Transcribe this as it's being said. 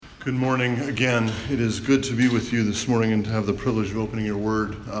Good morning again. It is good to be with you this morning and to have the privilege of opening your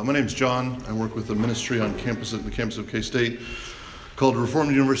word. My name's John. I work with a ministry on campus at the campus of K-State called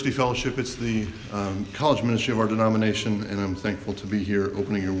Reformed University Fellowship. It's the college ministry of our denomination, and I'm thankful to be here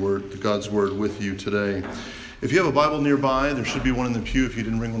opening your word, God's word, with you today. If you have a Bible nearby, there should be one in the pew if you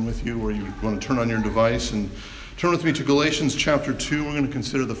didn't bring one with you, or you want to turn on your device and turn with me to Galatians chapter 2. We're going to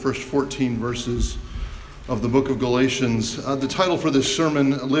consider the first 14 verses of the book of Galatians. The title for this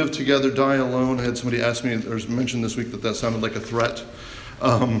sermon, Live Together, Die Alone. I had somebody ask me, or mentioned this week, that sounded like a threat.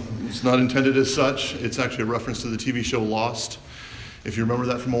 It's not intended as such. It's actually a reference to the TV show Lost. If you remember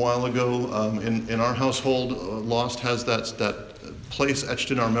that from a while ago, in our household, Lost has that place etched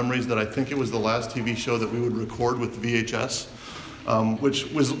in our memories that I think it was the last TV show that we would record with VHS, which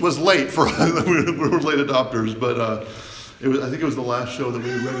was late for us. We were late adopters, but I think it was the last show that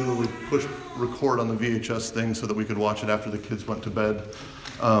we would regularly record on the VHS thing so that we could watch it after the kids went to bed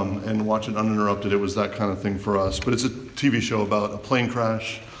and watch it uninterrupted. It was that kind of thing for us. But it's a TV show about a plane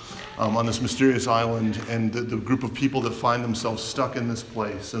crash on this mysterious island and the group of people that find themselves stuck in this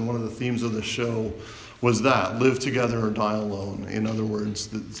place. And one of the themes of the show was that, live together or die alone. In other words,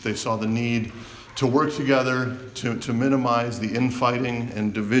 they saw the need to work together to minimize the infighting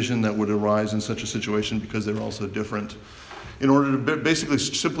and division that would arise in such a situation because they were all so different, in order to basically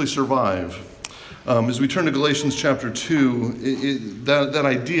simply survive. As we turn to Galatians chapter 2, that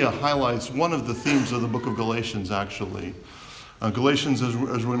idea highlights one of the themes of the book of Galatians, actually. Galatians, as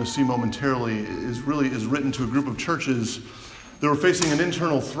we're going to see momentarily, is written to a group of churches that were facing an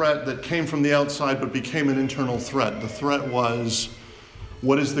internal threat that came from the outside but became an internal threat. The threat was,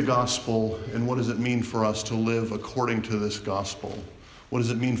 what is the gospel and what does it mean for us to live according to this gospel? What does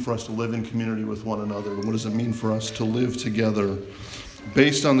it mean for us to live in community with one another? What does it mean for us to live together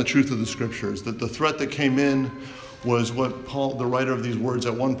based on the truth of the scriptures? That the threat that came in was what Paul, the writer of these words,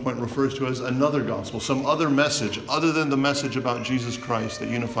 at one point refers to as another gospel, some other message other than the message about Jesus Christ that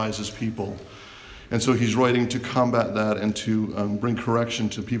unifies his people. And so he's writing to combat that and to bring correction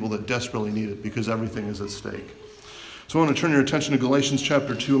to people that desperately need it because everything is at stake. So I want to turn your attention to Galatians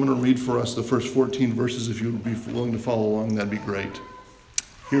chapter 2. I'm going to read for us the first 14 verses. If you would be willing to follow along, that'd be great.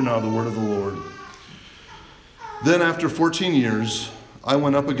 Hear now the word of the Lord. Then after 14 years, I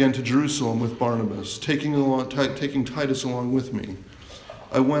went up again to Jerusalem with Barnabas, taking Titus along with me.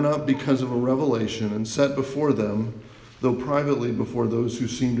 I went up because of a revelation and set before them, though privately before those who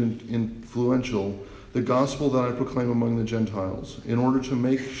seemed influential, the gospel that I proclaim among the Gentiles, in order to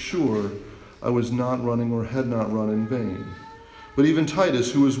make sure I was not running or had not run in vain. But even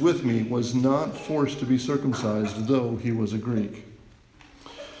Titus, who was with me, was not forced to be circumcised, though he was a Greek.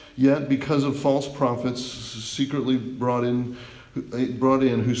 Yet, because of false prophets secretly brought in,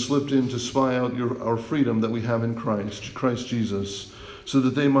 who slipped in to spy out our freedom that we have in Christ Jesus, so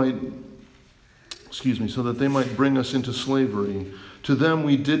that they might bring us into slavery. To them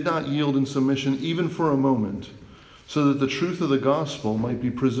we did not yield in submission even for a moment, so that the truth of the gospel might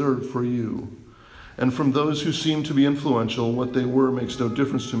be preserved for you. And from those who seem to be influential, what they were makes no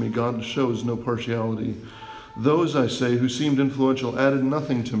difference to me. God shows no partiality. Those, I say, who seemed influential added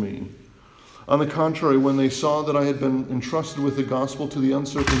nothing to me. On the contrary, when they saw that I had been entrusted with the gospel to the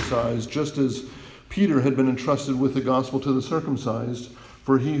uncircumcised, just as Peter had been entrusted with the gospel to the circumcised,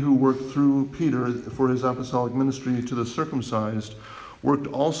 for he who worked through Peter for his apostolic ministry to the circumcised, worked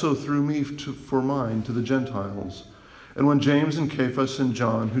also through me for mine to the Gentiles. And when James and Cephas and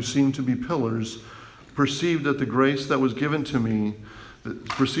John, who seemed to be pillars, perceived the grace that was given to me,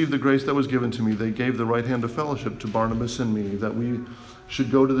 they gave the right hand of fellowship to Barnabas and me, that we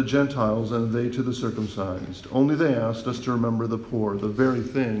should go to the Gentiles and they to the circumcised. Only they asked us to remember the poor, the very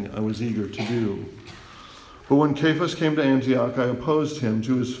thing I was eager to do. But when Cephas came to Antioch, I opposed him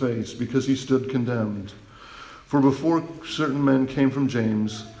to his face, because he stood condemned. For before certain men came from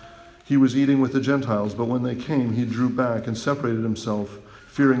James, he was eating with the Gentiles, but when they came, he drew back and separated himself,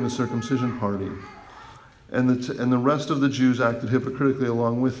 fearing the circumcision party. And the rest of the Jews acted hypocritically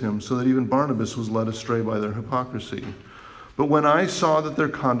along with him, so that even Barnabas was led astray by their hypocrisy. But when I saw that their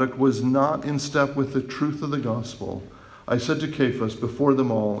conduct was not in step with the truth of the gospel, I said to Cephas before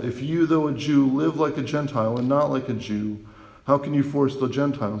them all, if you, though a Jew, live like a Gentile and not like a Jew, how can you force the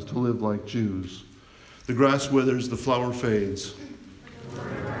Gentiles to live like Jews? The grass withers, the flower fades.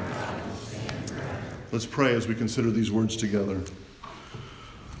 Let's pray as we consider these words together.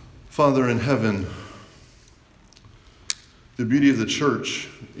 Father in heaven, the beauty of the church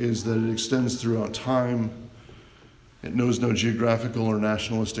is that it extends throughout time. It knows no geographical or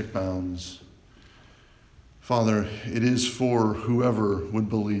nationalistic bounds. Father, it is for whoever would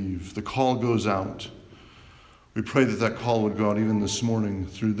believe. The call goes out. We pray that that call would go out even this morning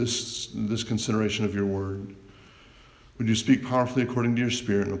through this consideration of your word. Would you speak powerfully according to your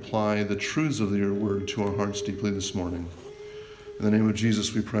Spirit and apply the truths of your word to our hearts deeply this morning? In the name of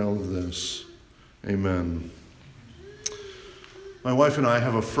Jesus, we pray all of this. Amen. My wife and I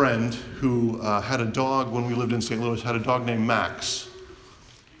have a friend who had a dog when we lived in St. Louis, had a dog named Max.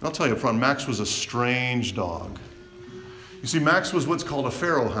 And I'll tell you up front, Max was a strange dog. You see, Max was what's called a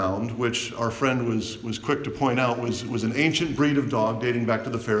pharaoh hound, which our friend was quick to point out was an ancient breed of dog dating back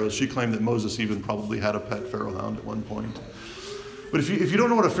to the pharaohs. She claimed that Moses even probably had a pet pharaoh hound at one point. But if you don't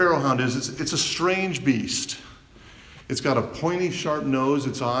know what a pharaoh hound is, it's a strange beast. It's got a pointy, sharp nose.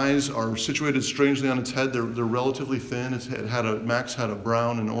 Its eyes are situated strangely on its head. They're relatively thin. Max had a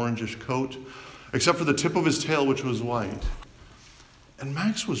brown and orangish coat, except for the tip of his tail, which was white. And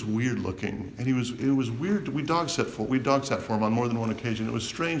Max was weird looking, and it was weird. We dog sat for him on more than one occasion. It was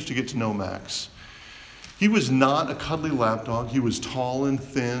strange to get to know Max. He was not a cuddly lapdog. He was tall and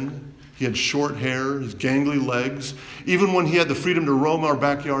thin. He had short hair, his gangly legs. Even when he had the freedom to roam our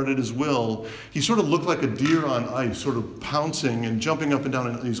backyard at his will, he sort of looked like a deer on ice, sort of pouncing and jumping up and down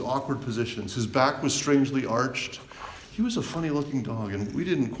in these awkward positions. His back was strangely arched. He was a funny-looking dog, and we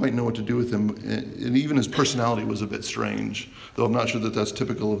didn't quite know what to do with him, and even his personality was a bit strange, though I'm not sure that that's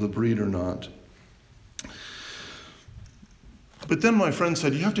typical of the breed or not. But then my friend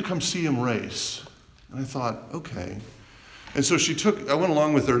said, you have to come see him race. And I thought, okay. And so I went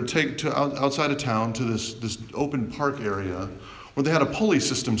along with her outside of town to this open park area where they had a pulley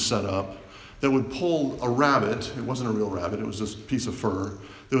system set up that would pull a rabbit. It wasn't a real rabbit, it was this piece of fur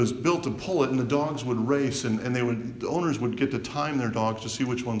that was built to pull it, and the dogs would race, and the owners would get to time their dogs to see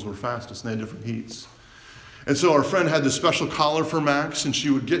which ones were fastest, and they had different heats. And so our friend had this special collar for Max, and she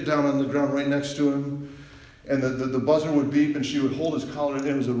would get down on the ground right next to him, and the buzzer would beep, and she would hold his collar, and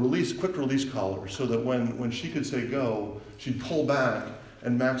it was a quick release collar, so that when she could say go, she'd pull back,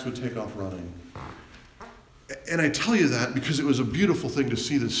 and Max would take off running. And I tell you that because it was a beautiful thing to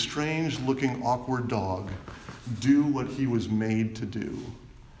see this strange-looking, awkward dog do what he was made to do.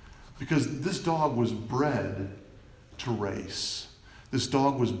 Because this dog was bred to race. This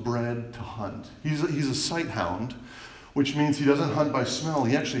dog was bred to hunt. He's a sight hound, which means he doesn't hunt by smell.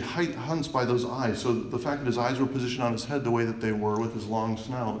 He actually hunts by those eyes. So the fact that his eyes were positioned on his head the way that they were with his long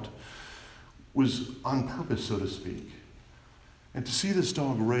snout was on purpose, so to speak. And to see this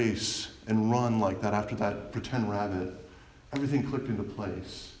dog race and run like that after that pretend rabbit, everything clicked into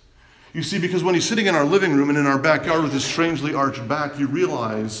place. You see, because when he's sitting in our living room and in our backyard with his strangely arched back, you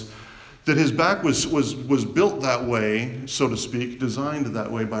realize that his back was built that way, so to speak, designed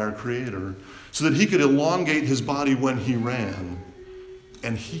that way by our Creator, so that he could elongate his body when he ran,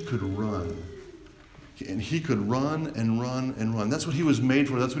 and he could run. And he could run and run and run. That's what he was made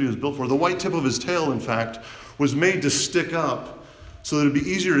for. That's what he was built for. The white tip of his tail, in fact, was made to stick up so that it'd be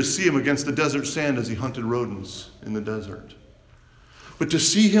easier to see him against the desert sand as he hunted rodents in the desert. But to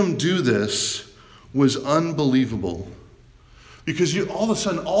see him do this was unbelievable. Because all of a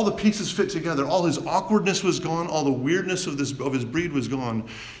sudden, all the pieces fit together. All his awkwardness was gone. All the weirdness of his breed was gone.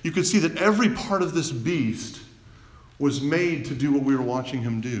 You could see that every part of this beast was made to do what we were watching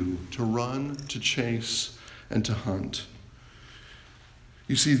him do, to run, to chase, and to hunt.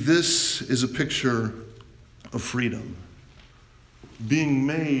 You see, this is a picture of freedom, being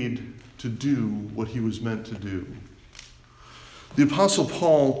made to do what he was meant to do. The Apostle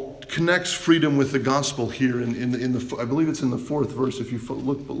Paul connects freedom with the gospel here in the I believe it's in the 4th verse, if you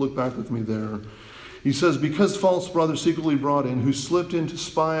look back with me there. He says, because false brothers secretly brought in, who slipped in to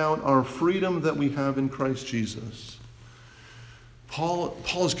spy out our freedom that we have in Christ Jesus. Paul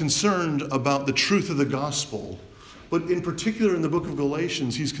is concerned about the truth of the gospel, but in particular in the book of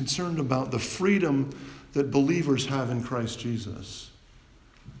Galatians, he's concerned about the freedom that believers have in Christ Jesus.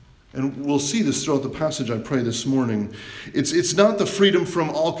 And we'll see this throughout the passage, I pray, this morning. It's not the freedom from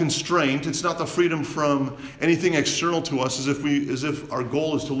all constraint. It's not the freedom from anything external to us as if our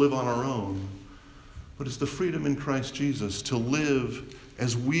goal is to live on our own. But it's the freedom in Christ Jesus to live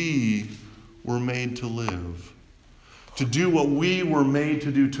as we were made to live. To do what we were made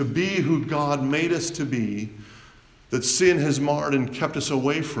to do. To be who God made us to be. That sin has marred and kept us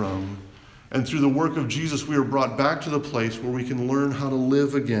away from. And through the work of Jesus, we are brought back to the place where we can learn how to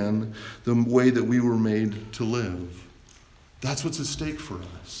live again the way that we were made to live. That's what's at stake for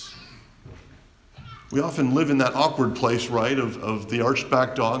us. We often live in that awkward place, right, of the arched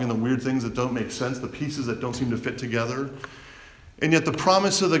back dog and the weird things that don't make sense, the pieces that don't seem to fit together. And yet the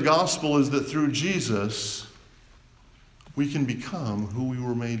promise of the gospel is that through Jesus, we can become who we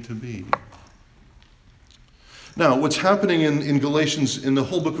were made to be. Now, what's happening in Galatians, in the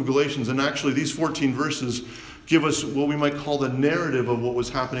whole book of Galatians, and actually these 14 verses give us what we might call the narrative of what was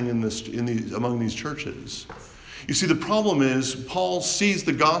happening among these churches. You see, the problem is Paul sees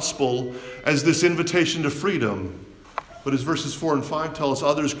the gospel as this invitation to freedom. But as verses 4 and 5 tell us,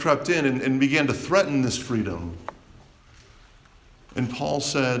 others crept in and began to threaten this freedom. And Paul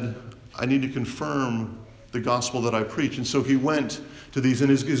said, I need to confirm the gospel that I preach. And so he went to these, and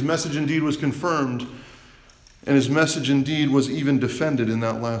his message indeed was confirmed, and his message indeed was even defended in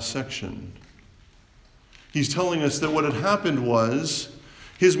that last section. He's telling us that what had happened was,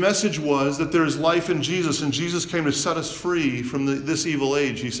 his message was that there is life in Jesus, and Jesus came to set us free from this evil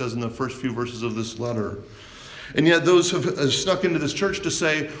age, he says in the first few verses of this letter. And yet those have snuck into this church to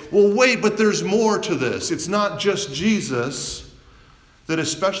say, well, wait, but there's more to this. It's not just Jesus. That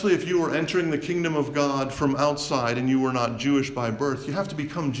especially if you were entering the kingdom of God from outside and you were not Jewish by birth, you have to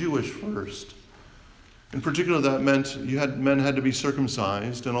become Jewish first. In particular, that meant men had to be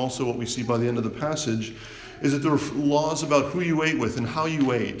circumcised, and also what we see by the end of the passage is that there were laws about who you ate with and how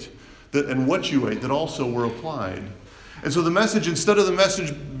you ate and what you ate that also were applied. And so the message, instead of the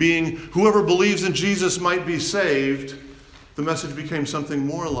message being whoever believes in Jesus might be saved, the message became something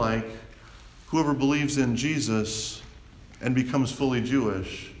more like whoever believes in Jesus and becomes fully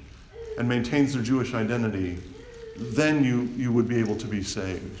Jewish and maintains their Jewish identity, then you would be able to be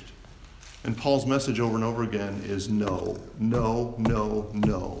saved. And Paul's message over and over again is no, no, no,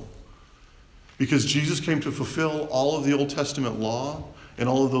 no. Because Jesus came to fulfill all of the Old Testament law and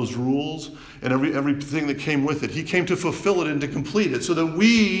all of those rules and everything that came with it. He came to fulfill it and to complete it so that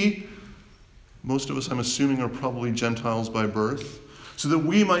we, most of us I'm assuming are probably Gentiles by birth, so that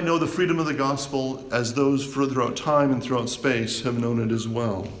we might know the freedom of the gospel as those throughout time and throughout space have known it as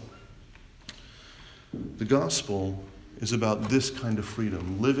well. The gospel is about this kind of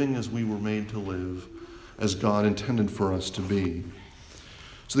freedom, living as we were made to live, as God intended for us to be.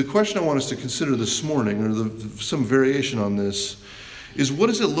 So the question I want us to consider this morning, or some variation on this, is what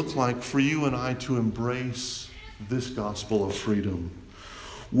does it look like for you and I to embrace this gospel of freedom?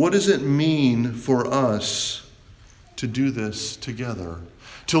 What does it mean for us to do this together,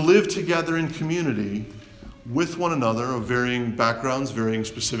 to live together in community with one another of varying backgrounds, varying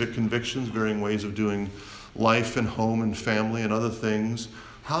specific convictions, varying ways of doing life and home and family and other things?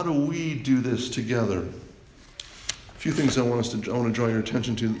 How do we do this together? A few things I want to draw your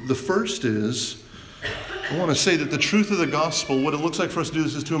attention to. The first is, I want to say that the truth of the gospel, what it looks like for us to do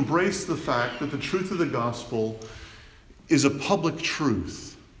this is to embrace the fact that the truth of the gospel is a public truth.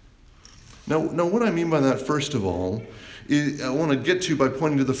 Now, what I mean by that, first of all, I want to get to by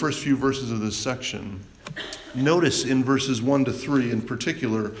pointing to the first few verses of this section. Notice in verses 1 to 3 in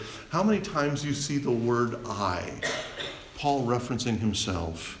particular, how many times you see the word I, Paul referencing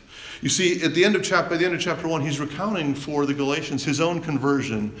himself. You see, by the end of chapter 1, he's recounting for the Galatians his own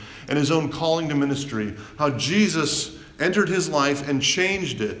conversion and his own calling to ministry, how Jesus entered his life and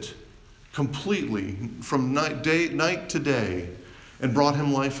changed it completely from night to day, and brought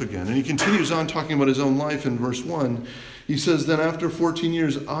him life again. And he continues on talking about his own life in verse 1. He says, then after 14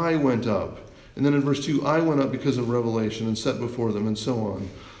 years, I went up. And then in verse 2, I went up because of revelation and set before them, and so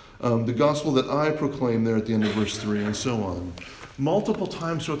on. The gospel that I proclaim there at the end of verse 3, and so on. Multiple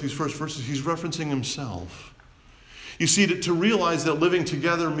times throughout these first verses, he's referencing himself. You see, to realize that living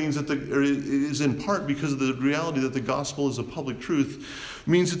together means that is in part because of the reality that the gospel is a public truth,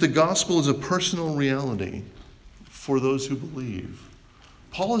 means that the gospel is a personal reality for those who believe.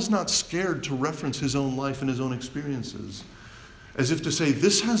 Paul is not scared to reference his own life and his own experiences, as if to say,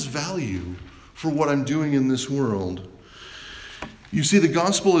 this has value for what I'm doing in this world. You see, the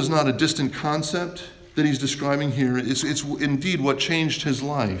gospel is not a distant concept that he's describing here. It's indeed what changed his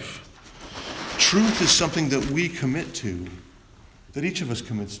life. Truth is something that we commit to, that each of us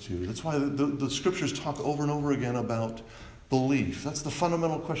commits to. That's why the scriptures talk over and over again about belief. That's the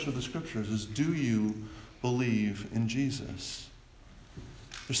fundamental question of the scriptures, is do you believe in Jesus?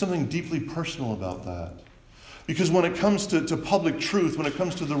 There's something deeply personal about that. Because when it comes to public truth, when it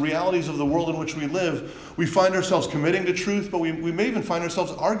comes to the realities of the world in which we live, we find ourselves committing to truth, but we may even find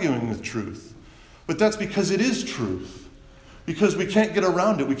ourselves arguing with truth. But that's because it is truth. Because we can't get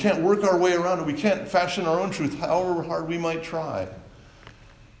around it. We can't work our way around it. We can't fashion our own truth, however hard we might try.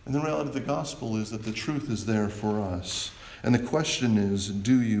 And the reality of the gospel is that the truth is there for us. And the question is,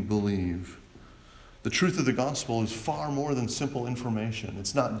 do you believe? The truth of the gospel is far more than simple information.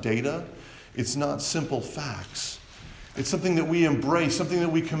 It's not data. It's not simple facts. It's something that we embrace, something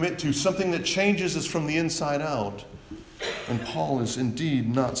that we commit to, something that changes us from the inside out. And Paul is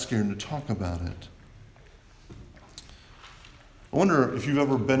indeed not scared to talk about it. I wonder if you've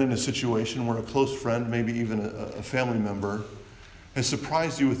ever been in a situation where a close friend, maybe even a family member, has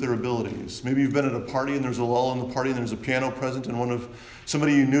surprised you with their abilities. Maybe you've been at a party and there's a lull in the party and there's a piano present and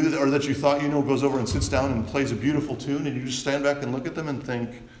somebody you knew or that you thought you know goes over and sits down and plays a beautiful tune, and you just stand back and look at them and think,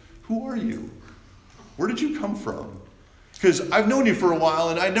 who are you? Where did you come from? Because I've known you for a while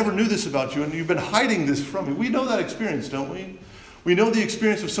and I never knew this about you, and you've been hiding this from me. We know that experience, don't we? We know the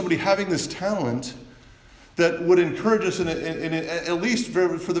experience of somebody having this talent that would encourage us and at least,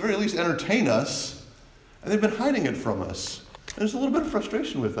 for the very least, entertain us, and they've been hiding it from us. There's a little bit of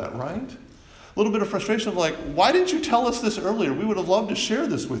frustration with that, right? A little bit of frustration of like, why didn't you tell us this earlier? We would have loved to share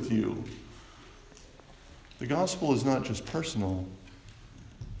this with you. The gospel is not just personal.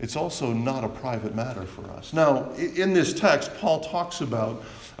 It's also not a private matter for us. Now, in this text, Paul talks about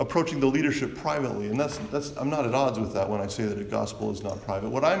approaching the leadership privately, and I'm not at odds with that when I say that the gospel is not private.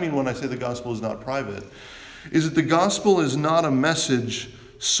 What I mean when I say the gospel is not private is that the gospel is not a message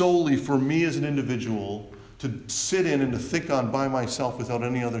solely for me as an individual to sit in and to think on by myself without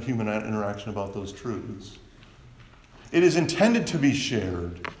any other human interaction about those truths. It is intended to be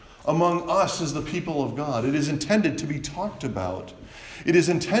shared among us as the people of God. It is intended to be talked about. It is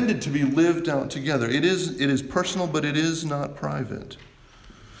intended to be lived out together. It is personal, but it is not private.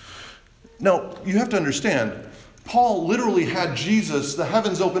 Now, you have to understand, Paul literally had Jesus, the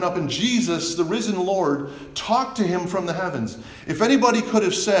heavens open up, and Jesus, the risen Lord, talked to him from the heavens. If anybody could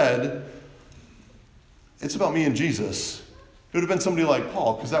have said, it's about me and Jesus, it would have been somebody like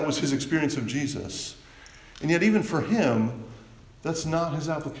Paul, because that was his experience of Jesus. And yet even for him, that's not his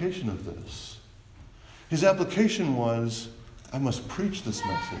application of this. His application was, I must preach this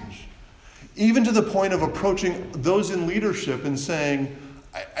message. Even to the point of approaching those in leadership and saying,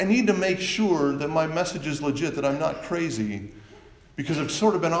 I need to make sure that my message is legit, that I'm not crazy, because I've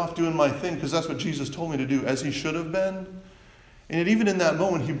sort of been off doing my thing, because that's what Jesus told me to do, as he should have been. And yet even in that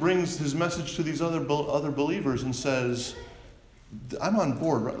moment, he brings his message to these other believers and says, I'm on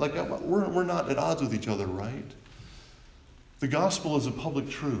board. Right? Like, we're not at odds with each other, right? The gospel is a public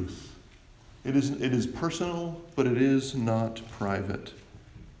truth. It is personal, but it is not private.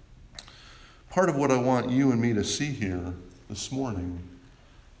 Part of what I want you and me to see here this morning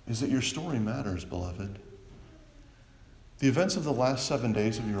is that your story matters, beloved. The events of the last 7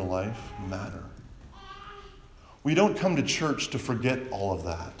 days of your life matter. We don't come to church to forget all of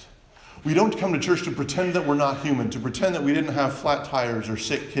that. We don't come to church to pretend that we're not human, to pretend that we didn't have flat tires or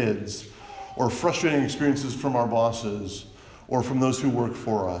sick kids or frustrating experiences from our bosses or from those who work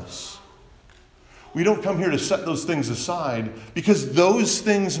for us. We don't come here to set those things aside because those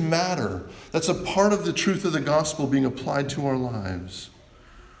things matter. That's a part of the truth of the gospel being applied to our lives.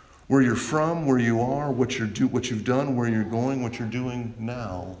 Where you're from, where you are, what you've done, where you're going, what you're doing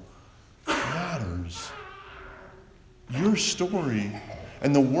now matters. Your story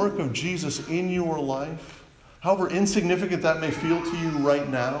and the work of Jesus in your life, however insignificant that may feel to you right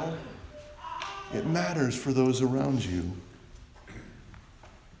now, it matters for those around you.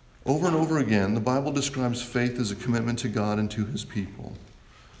 Over and over again, the Bible describes faith as a commitment to God and to his people.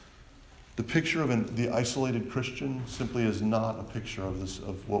 The picture of the isolated Christian simply is not a picture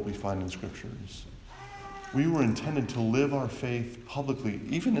of what we find in Scriptures. We were intended to live our faith publicly,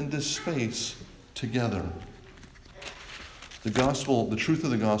 even in this space, together. The gospel, the truth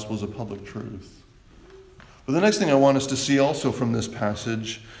of the gospel is a public truth. But the next thing I want us to see also from this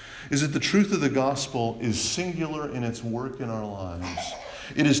passage is that the truth of the gospel is singular in its work in our lives.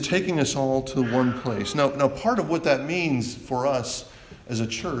 It is taking us all to one place. Now, part of what that means for us as a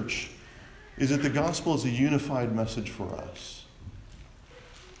church is that the gospel is a unified message for us.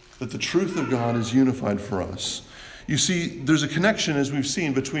 That the truth of God is unified for us. You see, there's a connection, as we've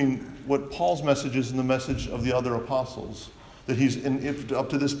seen, between what Paul's message is and the message of the other apostles that he's, up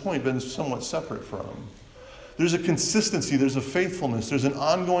to this point, been somewhat separate from. There's a consistency, there's a faithfulness, there's an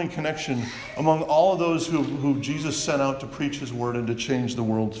ongoing connection among all of those who Jesus sent out to preach his word and to change the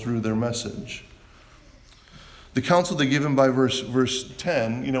world through their message. The counsel they give him by verse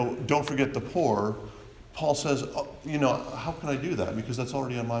 10, don't forget the poor, Paul says, how can I do that? Because that's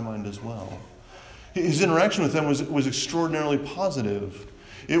already on my mind as well. His interaction with them was extraordinarily positive.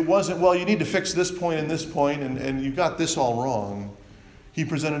 It wasn't, you need to fix this point and you got this all wrong. He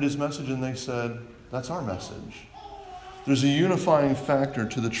presented his message and they said, that's our message. There's a unifying factor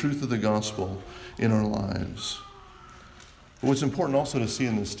to the truth of the gospel in our lives. But what's important also to see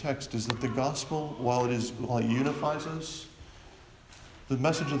in this text is that the gospel, while it unifies us, the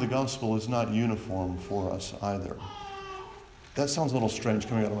message of the gospel is not uniform for us either. That sounds a little strange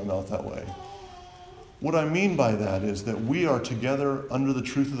coming out of my mouth that way. What I mean by that is that we are together under the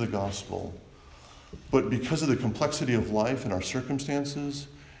truth of the gospel, but because of the complexity of life and our circumstances,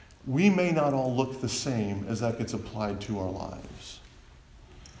 we may not all look the same as that gets applied to our lives.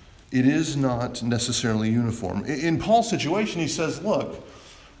 it is not necessarily uniform. In Paul's situation, he says, look,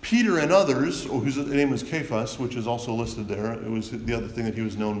 Peter and others, whose name was Cephas, which is also listed there, it was the other thing that he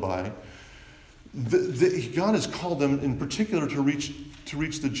was known by, God has called them in particular to reach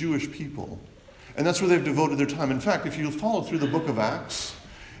the Jewish people. And that's where they've devoted their time. In fact, if you follow through the book of Acts,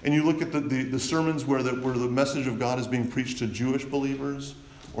 and you look at the sermons where the message of God is being preached to Jewish believers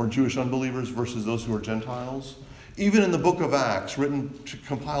or Jewish unbelievers versus those who are Gentiles, even in the book of Acts,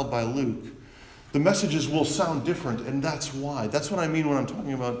 compiled by Luke, the messages will sound different, and that's why. That's what I mean when I'm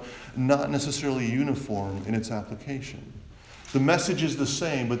talking about not necessarily uniform in its application. The message is the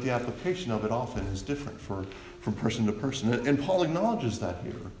same, but the application of it often is different from person to person. And Paul acknowledges that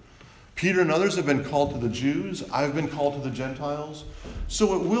here. Peter and others have been called to the Jews. I've been called to the Gentiles.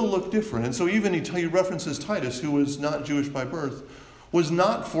 So it will look different. And so even he references Titus, who was not Jewish by birth, was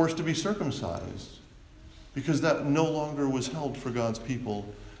not forced to be circumcised, because that no longer was held for God's people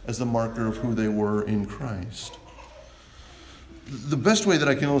as the marker of who they were in Christ. The best way that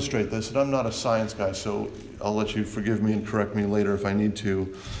I can illustrate this, and I'm not a science guy, so I'll let you forgive me and correct me later if I need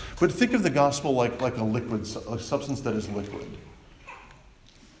to, but think of the gospel like a substance that is liquid.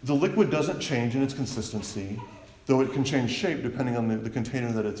 The liquid doesn't change in its consistency, though it can change shape depending on the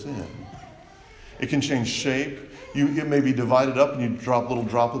container that it's in. It can change shape. It may be divided up and you drop little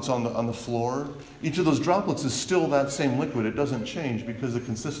droplets on the floor. Each of those droplets is still that same liquid. It doesn't change because the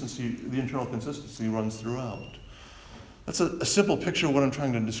internal consistency runs throughout. That's a simple picture of what I'm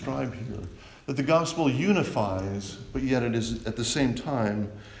trying to describe here. That the gospel unifies, but yet it is at the same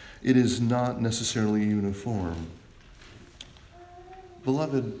time, it is not necessarily uniform.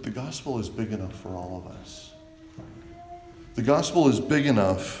 Beloved, the gospel is big enough for all of us. The gospel is big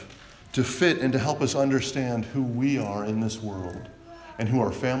enough to fit and to help us understand who we are in this world, and who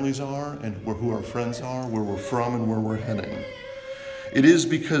our families are, and who our friends are, where we're from, and where we're heading. It is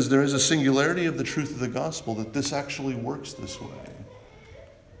because there is a singularity of the truth of the gospel that this actually works this way.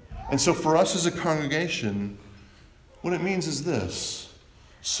 And so for us as a congregation, what it means is this.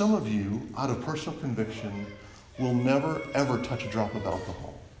 Some of you, out of personal conviction, will never, ever touch a drop of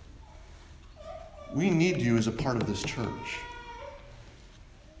alcohol. We need you as a part of this church.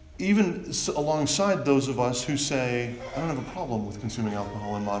 Even alongside those of us who say, I don't have a problem with consuming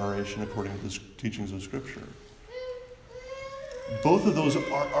alcohol in moderation according to the teachings of Scripture. Both of those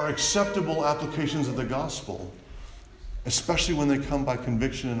are acceptable applications of the gospel, especially when they come by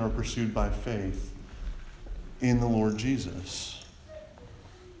conviction and are pursued by faith in the Lord Jesus.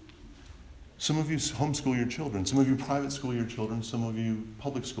 Some of you homeschool your children. Some of you private school your children. Some of you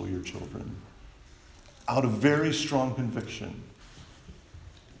public school your children. Out of very strong conviction.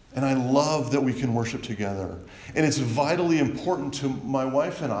 And I love that we can worship together. And it's vitally important to my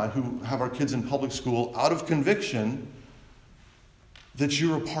wife and I, who have our kids in public school, out of conviction, that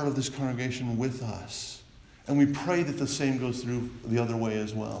you're a part of this congregation with us. And we pray that the same goes through the other way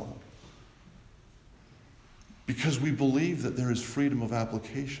as well. Because we believe that there is freedom of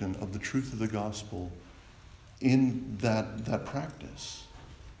application of the truth of the gospel in that practice.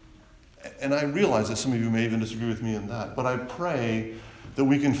 And I realize that some of you may even disagree with me in that, but I pray that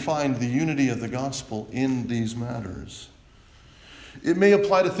we can find the unity of the gospel in these matters. It may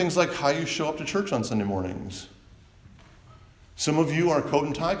apply to things like how you show up to church on Sunday mornings. Some of you are coat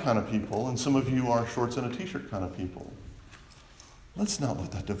and tie kind of people, and some of you are shorts and a t-shirt kind of people. Let's not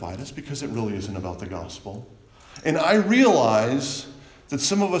let that divide us, because it really isn't about the gospel. And I realize that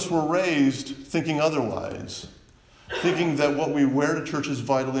some of us were raised thinking otherwise, thinking that what we wear to church is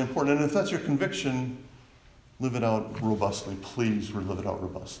vitally important. And if that's your conviction, live it out robustly. Please live it out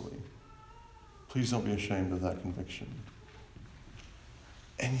robustly. Please don't be ashamed of that conviction.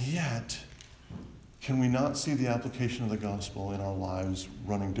 And yet, can we not see the application of the gospel in our lives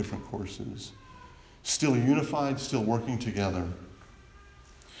running different courses? Still unified, still working together.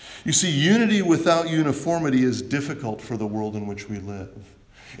 You see, unity without uniformity is difficult for the world in which we live.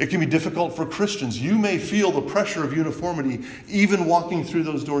 It can be difficult for Christians. You may feel the pressure of uniformity even walking through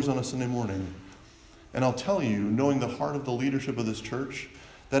those doors on a Sunday morning. And I'll tell you, knowing the heart of the leadership of this church,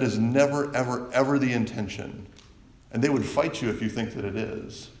 that is never, ever, ever the intention. And they would fight you if you think that it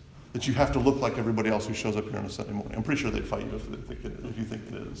is. That you have to look like everybody else who shows up here on a Sunday morning. I'm pretty sure they'd fight you if you think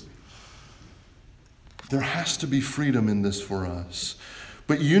it is. There has to be freedom in this for us.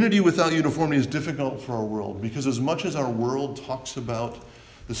 But unity without uniformity is difficult for our world, because as much as our world talks about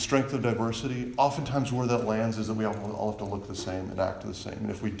the strength of diversity, oftentimes where that lands is that we all have to look the same and act the same. And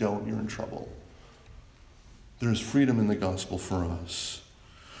if we don't, you're in trouble. There is freedom in the gospel for us.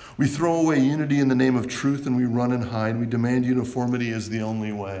 We throw away unity in the name of truth and we run and hide. We demand uniformity as the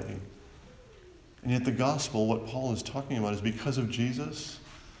only way. And yet the gospel, what Paul is talking about, is because of Jesus,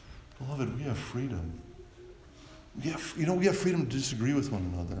 Beloved, we have freedom. We have freedom to disagree with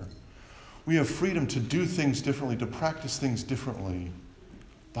one another. We have freedom to do things differently, to practice things differently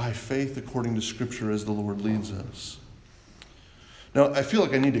by faith according to Scripture as the Lord leads us. Now, I feel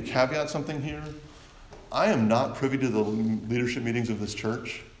like I need to caveat something here. I am not privy to the leadership meetings of this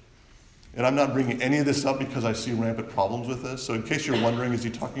church, and I'm not bringing any of this up because I see rampant problems with this. So in case you're wondering, is he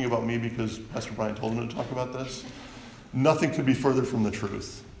talking about me because Pastor Brian told him to talk about this? Nothing could be further from the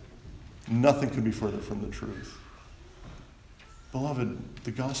truth. Nothing could be further from the truth. Beloved,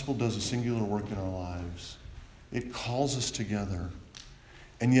 the gospel does a singular work in our lives. It calls us together,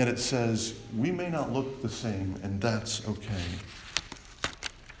 and yet it says we may not look the same, and that's okay.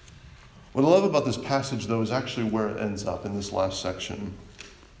 What I love about this passage, though, is actually where it ends up in this last section.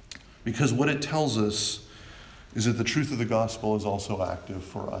 Because what it tells us is that the truth of the gospel is also active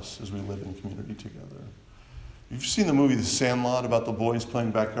for us as we live in community together. You've seen the movie The Sandlot about the boys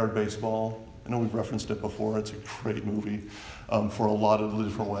playing backyard baseball. I know we've referenced it before. It's a great movie for a lot of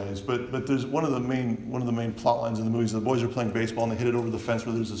different ways. But there's one of the main plot lines in the movie is the boys are playing baseball and they hit it over the fence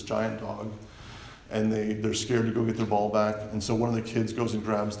where there's this giant dog. And they're scared to go get their ball back. And so one of the kids goes and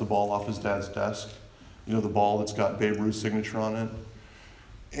grabs the ball off his dad's desk. You know, the ball that's got Babe Ruth's signature on it.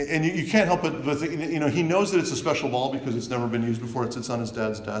 And you can't help but he knows that it's a special ball because it's never been used before. It sits on his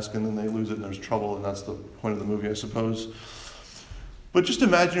dad's desk, and then they lose it, and there's trouble, and that's the point of the movie, I suppose. But just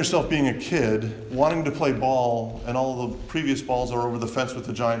imagine yourself being a kid, wanting to play ball, and all the previous balls are over the fence with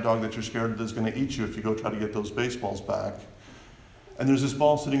the giant dog that you're scared is going to eat you if you go try to get those baseballs back. And there's this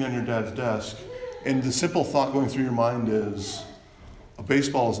ball sitting on your dad's desk, and the simple thought going through your mind is, a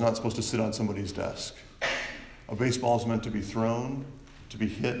baseball is not supposed to sit on somebody's desk. A baseball is meant to be thrown, to be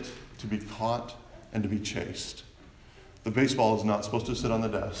hit, to be caught, and to be chased. The baseball is not supposed to sit on the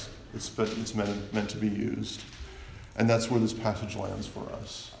desk. It's meant to be used. And that's where this passage lands for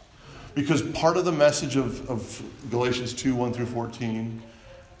us. Because part of the message of Galatians 2, 1 through 14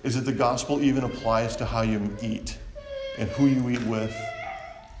 is that the gospel even applies to how you eat and who you eat with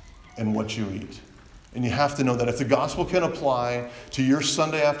and what you eat. And you have to know that if the gospel can apply to your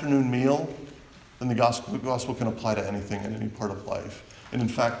Sunday afternoon meal, then the gospel can apply to anything in any part of life. And in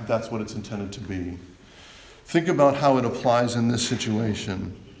fact, that's what it's intended to be. Think about how it applies in this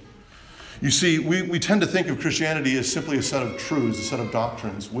situation. You see, we tend to think of Christianity as simply a set of truths, a set of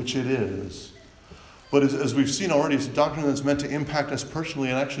doctrines, which it is. But as we've seen already, it's a doctrine that's meant to impact us personally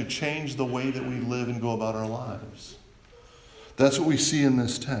and actually change the way that we live and go about our lives. That's what we see in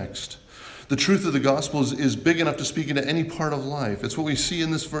this text. The truth of the gospel is big enough to speak into any part of life. It's what we see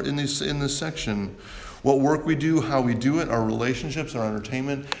in this section. What work we do, how we do it, our relationships, our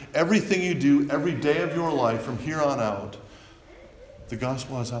entertainment, everything you do every day of your life from here on out, the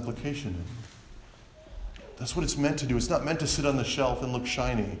gospel has application in it. That's what it's meant to do. It's not meant to sit on the shelf and look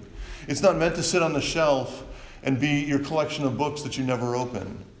shiny. It's not meant to sit on the shelf and be your collection of books that you never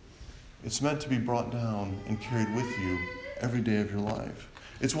open. It's meant to be brought down and carried with you every day of your life.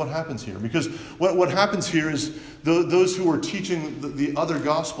 It's what happens here. Because what happens here is those who are teaching the other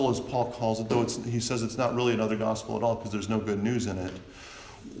gospel, as Paul calls it, though he says it's not really another gospel at all because there's no good news in it.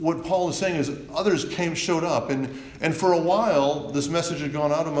 What Paul is saying is others showed up. And for a while, this message had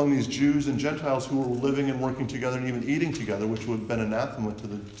gone out among these Jews and Gentiles who were living and working together and even eating together, which would have been anathema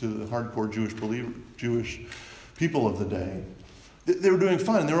to the hardcore Jewish people of the day. They were doing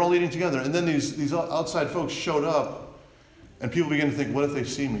fine. They were all eating together. And then these outside folks showed up. And people begin to think, what if they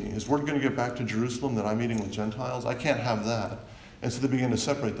see me? Is word going to get back to Jerusalem that I'm eating with Gentiles? I can't have that. And so they began to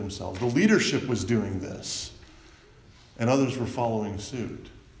separate themselves. The leadership was doing this, and others were following suit.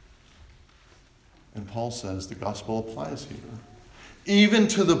 And Paul says the gospel applies here, even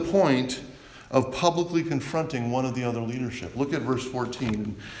to the point of publicly confronting one of the other leadership. Look at verse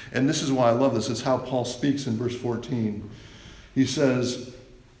 14. And this is why I love this. It's how Paul speaks in verse 14. He says,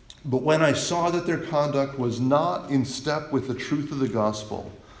 "But when I saw that their conduct was not in step with the truth of the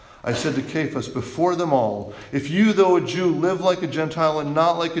gospel, I said to Cephas before them all, if you, though a Jew, live like a Gentile and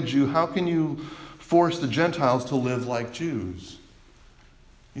not like a Jew, how can you force the Gentiles to live like Jews?"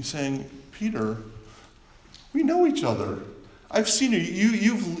 He's saying, Peter, we know each other. I've seen you.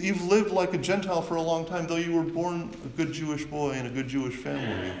 You've lived like a Gentile for a long time, though you were born a good Jewish boy in a good Jewish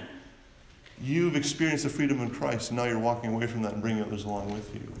family. You've experienced the freedom in Christ, and now you're walking away from that and bringing others along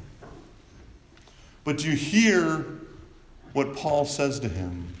with you. But do you hear what Paul says to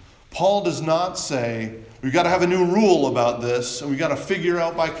him? Paul does not say, we've got to have a new rule about this, and we've got to figure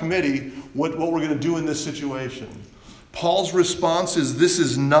out by committee what we're going to do in this situation. Paul's response is, this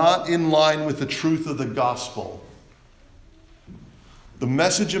is not in line with the truth of the gospel. The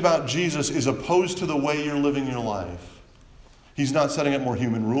message about Jesus is opposed to the way you're living your life. He's not setting up more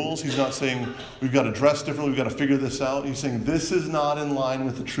human rules. He's not saying we've got to dress differently, we've got to figure this out. He's saying this is not in line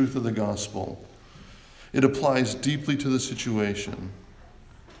with the truth of the gospel. It applies deeply to the situation.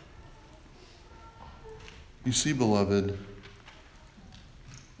 You see, beloved,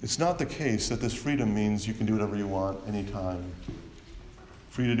 it's not the case that this freedom means you can do whatever you want anytime.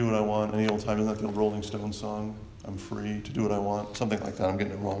 Free to do what I want any old time. Isn't that the old Rolling Stones song? I'm free to do what I want. Something like that. I'm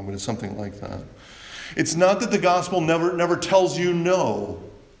getting it wrong, but it's something like that. It's not that the gospel never tells you no.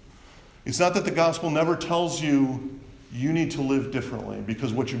 It's not that the gospel never tells you you need to live differently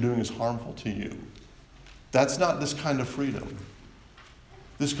because what you're doing is harmful to you. That's not this kind of freedom.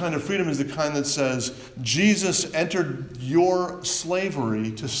 This kind of freedom is the kind that says, Jesus entered your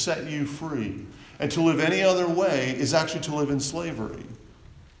slavery to set you free. And to live any other way is actually to live in slavery.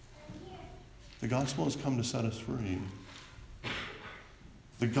 The gospel has come to set us free.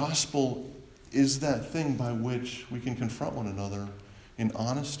 The gospel is that thing by which we can confront one another in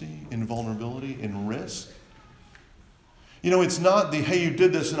honesty, in vulnerability, in risk. You know, it's not the, hey, you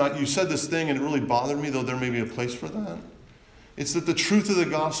did this and you said this thing and it really bothered me, though there may be a place for that. It's that the truth of the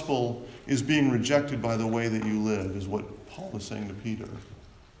gospel is being rejected by the way that you live, is what Paul is saying to Peter.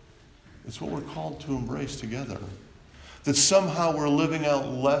 It's what we're called to embrace together. That somehow we're living out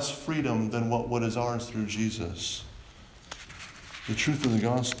less freedom than what is ours through Jesus. The truth of the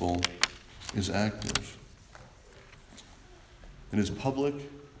gospel is active. It is public,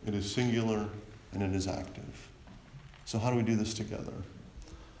 it is singular, and it is active. So how do we do this together?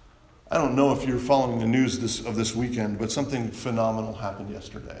 I don't know if you're following the news of this weekend, but something phenomenal happened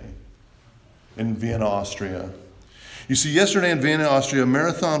yesterday in Vienna, Austria. You see, yesterday in Vienna, Austria, a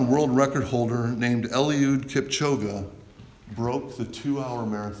marathon world record holder named Eliud Kipchoge broke the 2-hour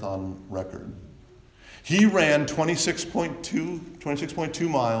marathon record. He ran 26.2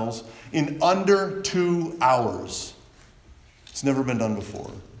 miles in under 2 hours. It's never been done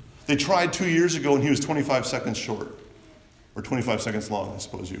before. They tried 2 years ago and he was 25 seconds short. Or 25 seconds long, I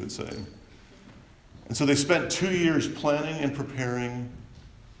suppose you would say. And so they spent 2 years planning and preparing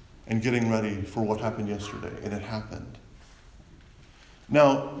and getting ready for what happened yesterday, and it happened.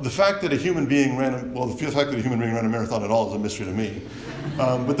 Now, the fact that a human being ran a marathon at all is a mystery to me.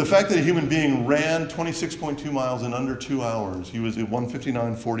 But the fact that a human being ran 26.2 miles in under 2 hours, he was at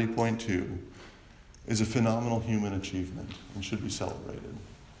 1:59:40.2, is a phenomenal human achievement and should be celebrated.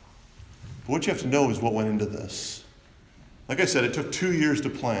 But what you have to know is what went into this. Like I said, it took 2 years to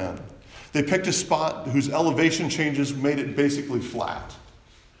plan. They picked a spot whose elevation changes made it basically flat.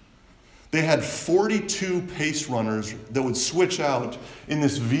 They had 42 pace runners that would switch out in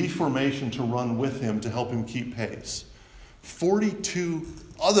this V formation to run with him to help him keep pace. 42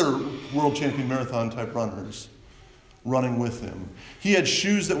 other world champion marathon type runners running with him. He had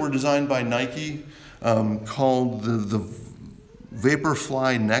shoes that were designed by Nike called the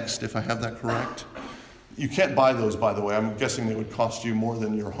Vaporfly Next, if I have that correct. You can't buy those, by the way. I'm guessing they would cost you more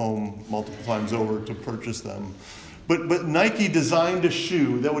than your home multiple times over to purchase them. But Nike designed a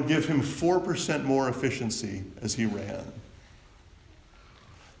shoe that would give him 4% more efficiency as he ran.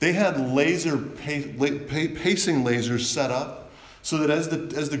 They had pacing lasers set up so that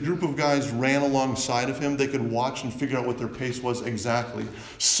as the group of guys ran alongside of him, they could watch and figure out what their pace was exactly,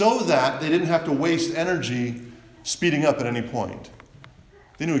 so that they didn't have to waste energy speeding up at any point.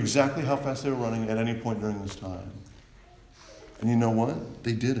 They knew exactly how fast they were running at any point during this time. And you know what?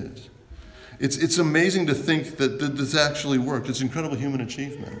 They did it. It's amazing to think that this actually worked. It's an incredible human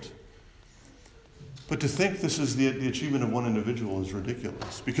achievement. But to think this is the achievement of one individual is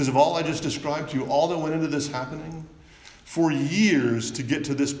ridiculous. Because of all I just described to you, all that went into this happening, for years to get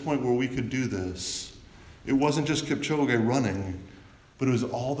to this point where we could do this, it wasn't just Kipchoge running, but it was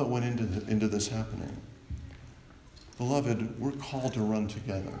all that went into this happening. Beloved, we're called to run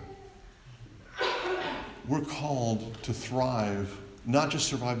together. We're called to thrive, not just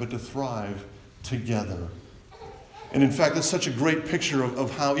survive, but to thrive together. And in fact, that's such a great picture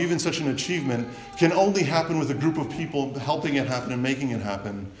of how even such an achievement can only happen with a group of people helping it happen and making it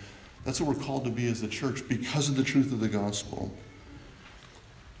happen. That's what we're called to be as the church because of the truth of the gospel.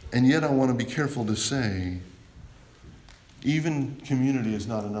 And yet I want to be careful to say, even community is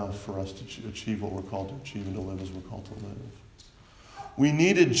not enough for us to achieve what we're called to achieve and to live as we're called to live. We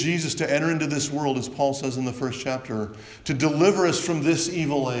needed Jesus to enter into this world, as Paul says in the first chapter, to deliver us from this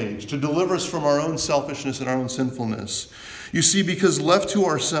evil age, to deliver us from our own selfishness and our own sinfulness. You see, because left to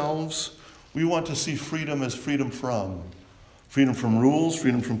ourselves, we want to see freedom as freedom from. Freedom from rules,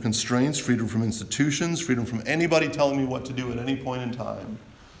 freedom from constraints, freedom from institutions, freedom from anybody telling me what to do at any point in time.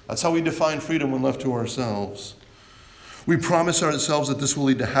 That's how we define freedom when left to ourselves. We promise ourselves that this will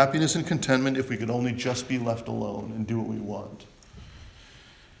lead to happiness and contentment if we could only just be left alone and do what we want.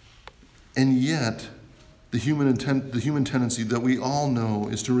 And yet, the human tendency that we all know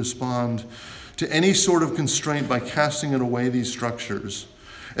is to respond to any sort of constraint by casting it away, these structures.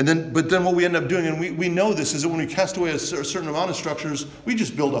 But then what we end up doing, and we know this, is that when we cast away a certain amount of structures, we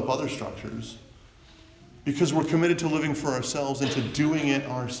just build up other structures. Because we're committed to living for ourselves and to doing it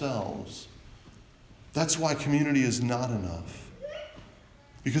ourselves. That's why community is not enough.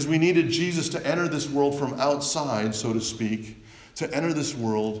 Because we needed Jesus to enter this world from outside, so to speak, to enter this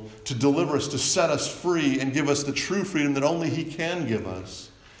world, to deliver us, to set us free, and give us the true freedom that only He can give us,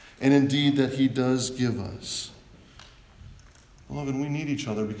 and indeed that He does give us. Beloved, we need each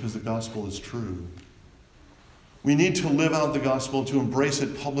other because the gospel is true. We need to live out the gospel, to embrace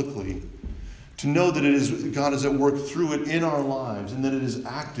it publicly, to know that God is at work through it in our lives, and that it is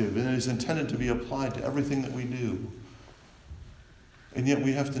active, and it is intended to be applied to everything that we do. And yet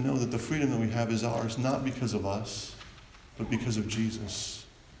we have to know that the freedom that we have is ours, not because of us, but because of Jesus.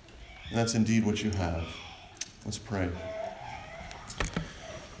 And that's indeed what you have. Let's pray.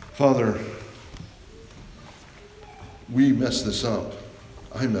 Father, we mess this up.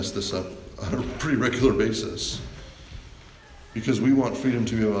 I mess this up on a pretty regular basis because we want freedom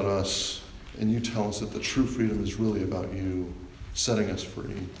to be about us. And you tell us that the true freedom is really about you setting us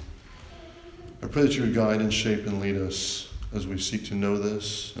free. I pray that you would guide and shape and lead us as we seek to know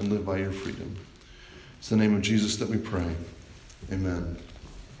this and live by your freedom. It's the name of Jesus that we pray. Amen.